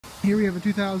Here we have a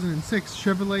 2006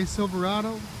 Chevrolet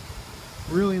Silverado.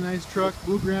 Really nice truck,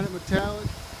 blue granite metallic,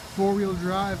 four-wheel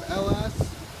drive LS.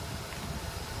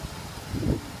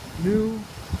 New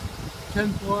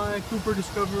 10-ply Cooper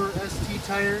Discoverer ST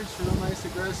tires, real nice,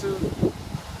 aggressive.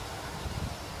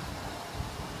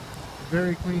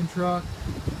 Very clean truck.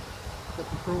 Got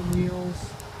the chrome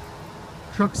wheels.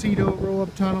 Truck seat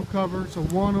roll-up tonneau cover. It's a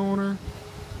one owner.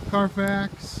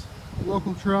 Carfax.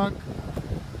 Local truck.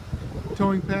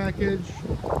 Towing package.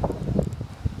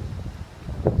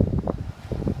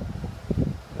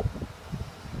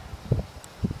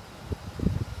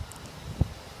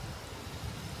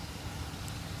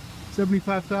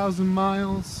 $75,000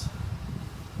 miles.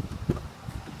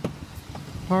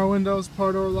 Power windows,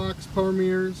 power door locks, power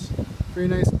mirrors. Very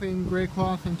nice clean gray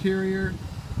cloth interior.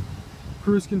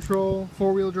 Cruise control,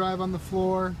 four-wheel drive on the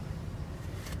floor.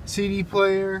 CD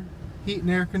player, heat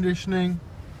and air conditioning.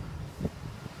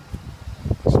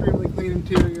 Extremely clean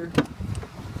interior.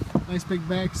 Nice big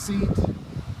back seat.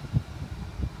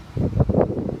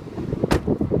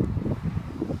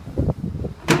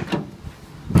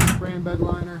 Brand bed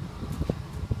liner.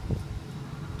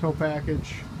 Tow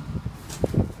package.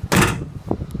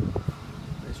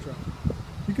 Nice truck.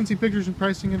 You can see pictures and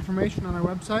pricing information on our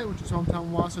website, which is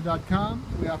hometownwausau.com.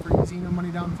 We offer easy no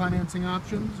money down financing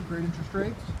options, great interest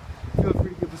rates. Feel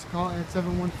free to give us a call at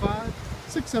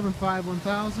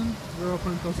 715-675-1000. We're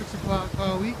open until 6 o'clock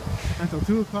all week, until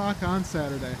 2 o'clock on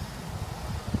Saturday.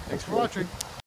 Thanks for watching.